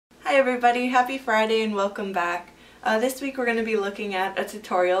Hi everybody, happy Friday and welcome back. This week we're going to be looking at a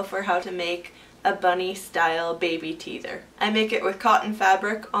tutorial for how to make a bunny style baby teether. I make it with cotton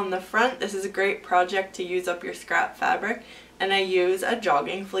fabric on the front. This is a great project to use up your scrap fabric, and I use a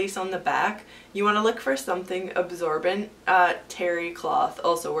jogging fleece on the back. You want to look for something absorbent. Terry cloth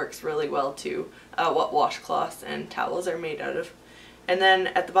also works really well too, what washcloths and towels are made out of. And then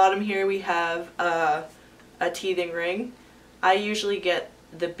at the bottom here we have a teething ring. I usually get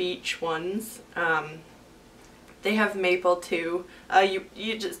the beach ones. They have maple too.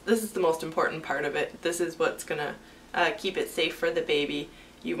 This is the most important part of it. This is what's gonna keep it safe for the baby.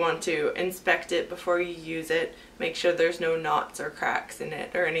 You want to inspect it before you use it. Make sure there's no knots or cracks in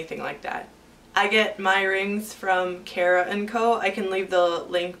it or anything like that. I get my rings from Cara & Co. I can leave the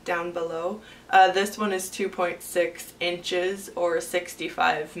link down below. This one is 2.6 inches or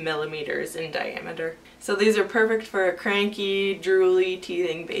 65 millimeters in diameter. So these are perfect for a cranky, drooly,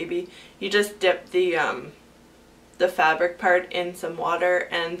 teething baby. You just dip the fabric part in some water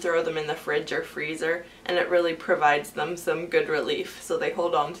and throw them in the fridge or freezer, and it really provides them some good relief so they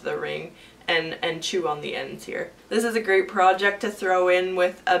hold on to the ring and chew on the ends here. This is a great project to throw in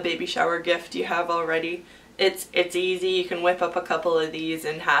with a baby shower gift you have already. It's easy. You can whip up a couple of these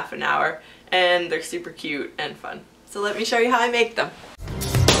in half an hour and they're super cute and fun. So let me show you how I make them.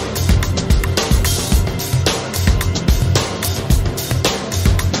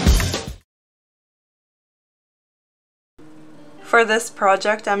 For this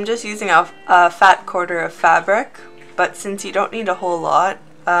project I'm just using a fat quarter of fabric, but since you don't need a whole lot,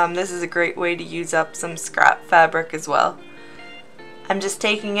 this is a great way to use up some scrap fabric as well. I'm just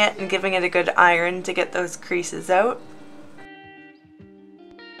taking it and giving it a good iron to get those creases out.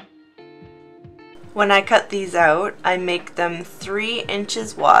 When I cut these out, I make them 3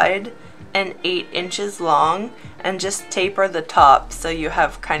 inches wide and 8 inches long, and just taper the top so you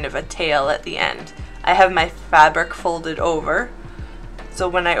have kind of a tail at the end. I have my fabric folded over, so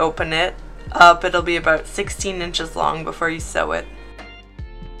when I open it up, it'll be about 16 inches long before you sew it.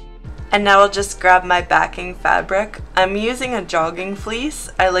 And now I'll just grab my backing fabric. I'm using a jogging fleece.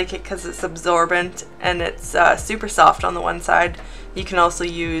 I like it because it's absorbent and it's super soft on the one side. You can also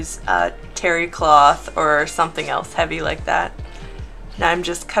use terry cloth or something else heavy like that. Now I'm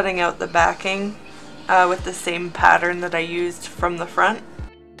just cutting out the backing with the same pattern that I used from the front.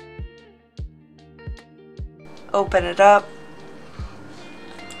 Open it up.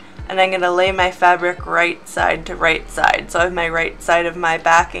 And I'm going to lay my fabric right side to right side. So I have my right side of my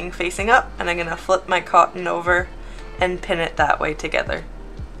backing facing up, and I'm going to flip my cotton over and pin it that way together.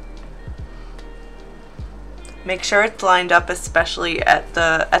 Make sure it's lined up, especially at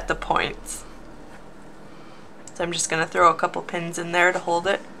the points. So I'm just going to throw a couple pins in there to hold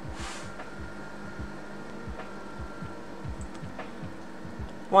it.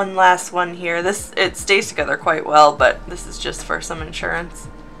 One last one here. It stays together quite well, but this is just for some insurance.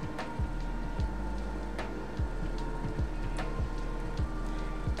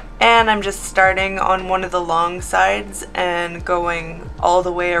 And I'm just starting on one of the long sides and going all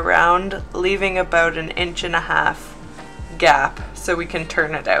the way around, leaving about 1.5 inches gap so we can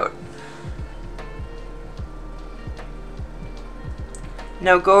turn it out.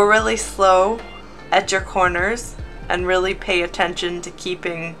 Now go really slow at your corners and really pay attention to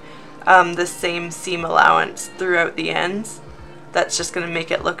keeping the same seam allowance throughout the ends. That's just going to make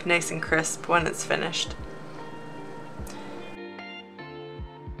it look nice and crisp when it's finished.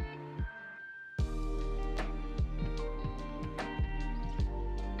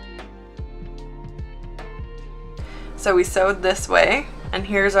 So we sewed this way, and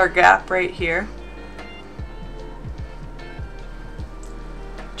here's our gap right here.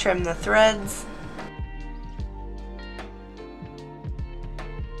 Trim the threads.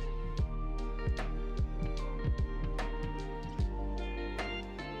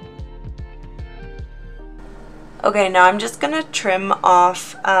 Okay, now I'm just going to trim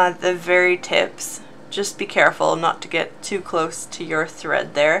off the very tips. Just be careful not to get too close to your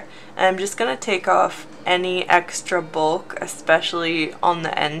thread there. And I'm just going to take off any extra bulk, especially on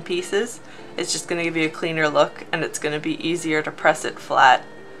the end pieces. It's just going to give you a cleaner look, and it's going to be easier to press it flat.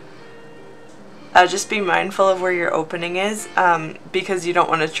 Just be mindful of where your opening is, because you don't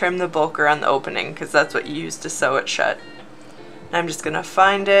want to trim the bulk around the opening, because that's what you use to sew it shut. And I'm just going to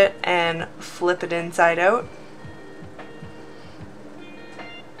find it and flip it inside out.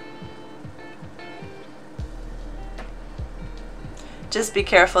 Just be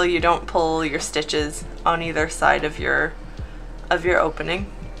careful you don't pull your stitches on either side of your opening.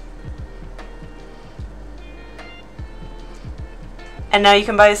 And now you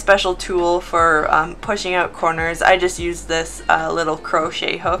can buy a special tool for pushing out corners. I just use this little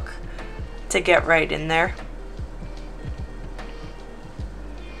crochet hook to get right in there.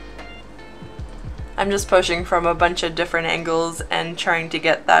 I'm just pushing from a bunch of different angles and trying to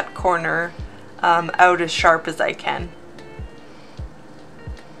get that corner out as sharp as I can.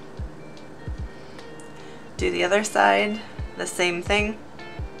 Do the other side, the same thing.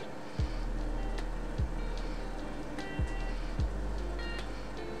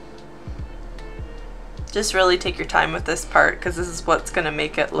 Just really take your time with this part because this is what's going to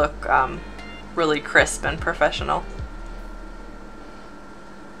make it look really crisp and professional.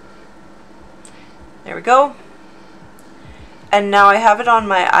 There we go. And now I have it on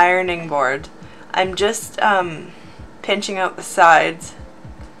my ironing board. I'm just pinching out the sides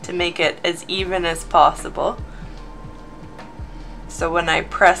to make it as even as possible. So when I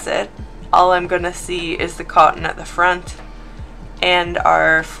press it, all I'm going to see is the cotton at the front and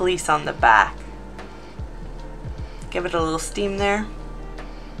our fleece on the back. Give it a little steam there.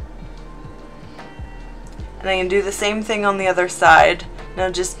 And I can do the same thing on the other side. Now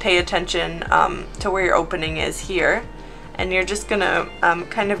just pay attention to where your opening is here. And you're just going to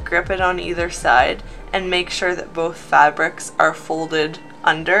kind of grip it on either side and make sure that both fabrics are folded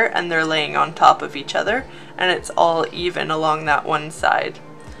under and they're laying on top of each other and it's all even along that one side.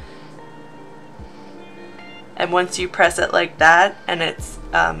 And once you press it like that and it's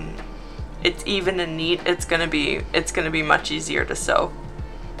even and neat, it's gonna be much easier to sew.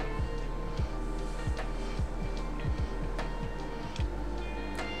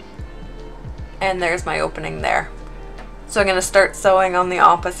 And there's my opening there. So I'm gonna start sewing on the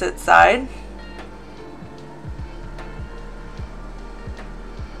opposite side.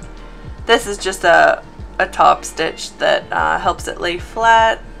 This is just a top stitch that helps it lay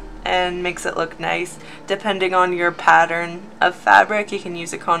flat and makes it look nice. Depending on your pattern of fabric, you can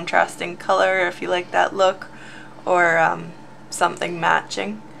use a contrasting color if you like that look, or something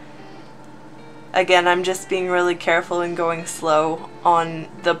matching. Again, I'm just being really careful and going slow on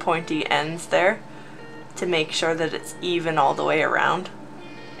the pointy ends there to make sure that it's even all the way around.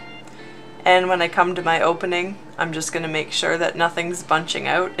 And when I come to my opening, I'm just going to make sure that nothing's bunching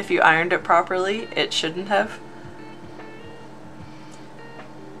out. If you ironed it properly, it shouldn't have.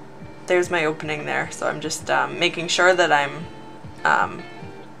 There's my opening there, so I'm just making sure that I'm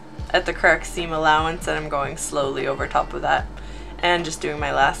at the correct seam allowance and I'm going slowly over top of that. And just doing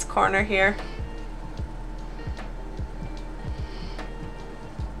my last corner here.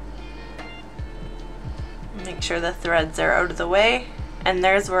 Make sure the threads are out of the way. And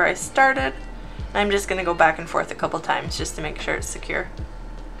there's where I started. I'm just going to go back and forth a couple times just to make sure it's secure.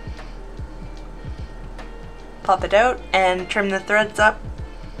 Pop it out and trim the threads up.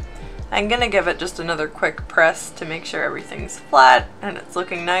 I'm going to give it just another quick press to make sure everything's flat and it's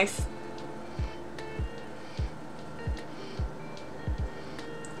looking nice.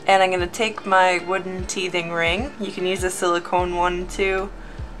 And I'm going to take my wooden teething ring. You can use a silicone one too.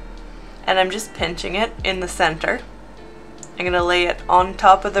 And I'm just pinching it in the center. I'm going to lay it on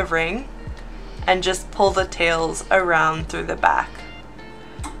top of the ring and just pull the tails around through the back.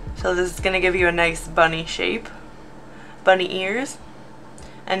 So this is going to give you a nice bunny shape, bunny ears.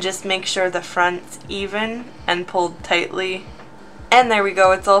 And just make sure the front's even and pulled tightly. And there we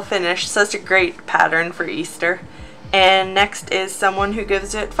go, it's all finished. Such a great pattern for Easter. And next is someone who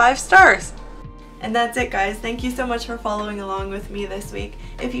gives it 5 stars. And that's it, guys. Thank you so much for following along with me this week.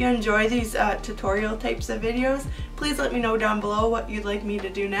 If you enjoy these tutorial types of videos, please let me know down below what you'd like me to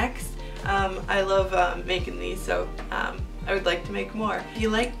do next. I love making these, so I would like to make more. If you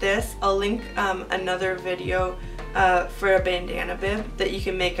like this, I'll link another video for a bandana bib that you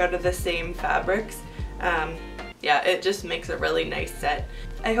can make out of the same fabrics. Yeah, it just makes a really nice set.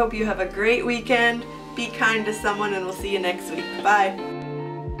 I hope you have a great weekend. Be kind to someone and we'll see you next week. Bye!